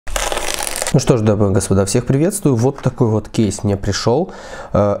Ну что ж, дамы и господа, всех приветствую. Вот такой вот кейс мне пришел.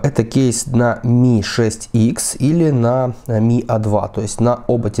 Это кейс на Mi 6X или на Mi A2. То есть на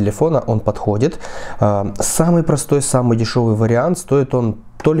оба телефона он подходит. Самый простой, самый дешевый вариант. Стоит он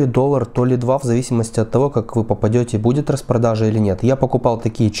то ли $1, то ли $2, в зависимости от того, как вы попадете, будет распродажа или нет. Я покупал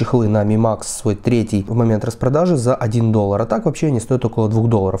такие чехлы на Mi Max, свой третий, в момент распродажи за $1. А так вообще они стоят около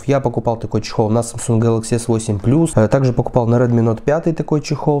 $2. Я покупал такой чехол на Samsung Galaxy S8 Plus, также покупал на Redmi Note 5 такой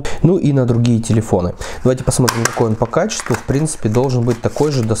чехол, ну и на другие телефоны. Давайте посмотрим, какой он по качеству. В принципе, должен быть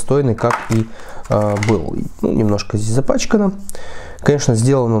такой же достойный, как и был. Ну, немножко здесь запачкано. Конечно,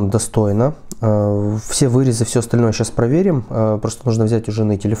 сделан он достойно. Все вырезы, все остальное сейчас проверим. Просто нужно взять уже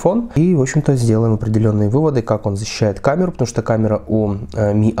на телефон. И, в общем-то, сделаем определенные выводы, как он защищает камеру. Потому что камера у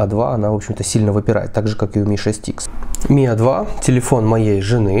Mi A2, она, в общем-то, сильно выпирает. Так же, как и у Mi 6X. Mi A2, телефон моей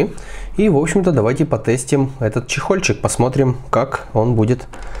жены. И, в общем-то, давайте потестим этот чехольчик. Посмотрим, как он будет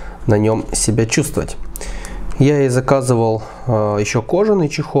на нем себя чувствовать. Я ей заказывал еще кожаный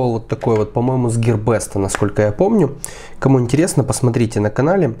чехол, вот такой вот, по-моему, с Gearbest, насколько я помню. Кому интересно, посмотрите на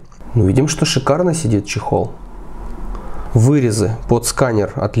канале. Ну, видим, что шикарно сидит чехол. Вырезы под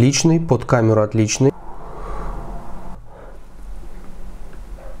сканер отличный, под камеру отличный.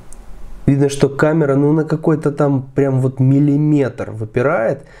 Видно, что камера, ну, на какой-то там прям вот миллиметр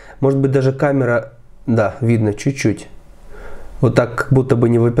выпирает. Может быть, даже камера, да, видно чуть-чуть. Вот так как будто бы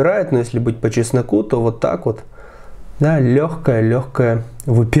не выпирает, но если быть по чесноку, то вот так вот, да, легкая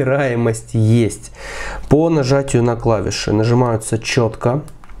выпираемость есть. По нажатию на клавиши нажимаются четко,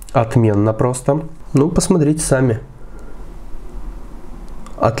 отменно просто. Ну, посмотрите сами.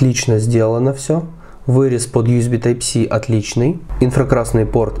 Отлично сделано все. Вырез под USB Type-C отличный. Инфракрасный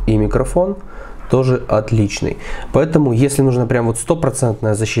порт и микрофон тоже отличный. Поэтому, если нужна прям вот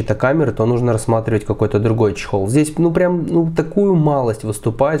стопроцентная защита камеры, то нужно рассматривать какой-то другой чехол. Здесь, ну, прям, ну, такую малость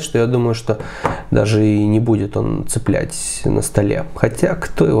выступает, что я думаю, что даже и не будет он цеплять на столе. Хотя,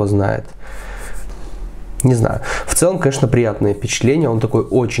 кто его знает. Не знаю. В целом, конечно, приятное впечатление. Он такой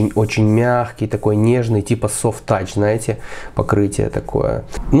очень-очень мягкий, такой нежный, типа soft touch, знаете, покрытие такое.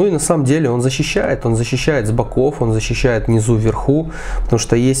 Ну и на самом деле он защищает с боков, он защищает внизу, вверху, потому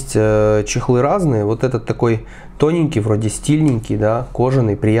что есть чехлы разные. Вот этот такой тоненький, вроде стильненький, да,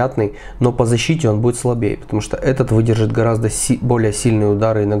 кожаный, приятный, но по защите он будет слабее, потому что этот выдержит гораздо более сильные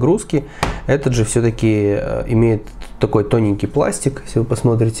удары и нагрузки. Этот же все-таки имеет такой тоненький пластик, если вы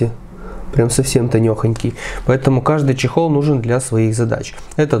посмотрите. Прям совсем тонехонький. Поэтому каждый чехол нужен для своих задач.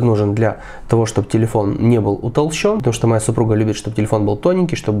 Этот нужен для того, чтобы телефон не был утолщен, потому что моя супруга любит, чтобы телефон был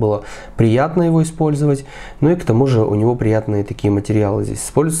тоненький, чтобы было приятно его использовать. Ну и к тому же у него приятные такие материалы здесь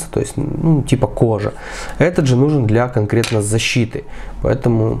используются, то есть, ну, типа кожа. Этот же нужен для конкретно защиты.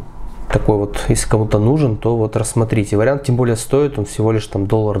 Поэтому такой вот, если кому-то нужен, то вот рассмотрите вариант, тем более стоит он всего лишь там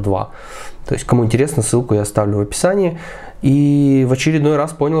 $1-2. То есть, кому интересно, ссылку я оставлю в описании. И в очередной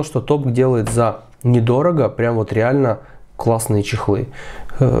раз понял, что TOPK делает за недорого, прям вот реально классные чехлы.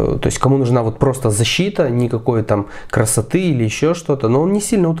 То есть, кому нужна вот просто защита, никакой там красоты или еще что-то, но он не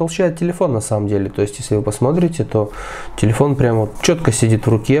сильно утолщает телефон на самом деле. То есть, если вы посмотрите, то телефон прям вот четко сидит в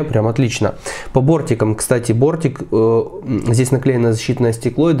руке, прям отлично. По бортикам, кстати, бортик, здесь наклеено защитное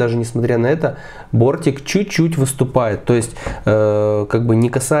стекло, и даже несмотря на это, бортик чуть-чуть выступает. То есть, как бы не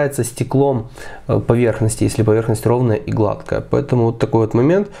касается стеклом поверхности, если поверхность ровная и гладкая. Поэтому вот такой вот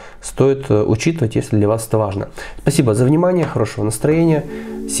момент стоит учитывать, если для вас это важно. Спасибо за внимание, хорошего настроения.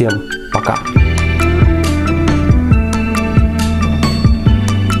 Всем пока!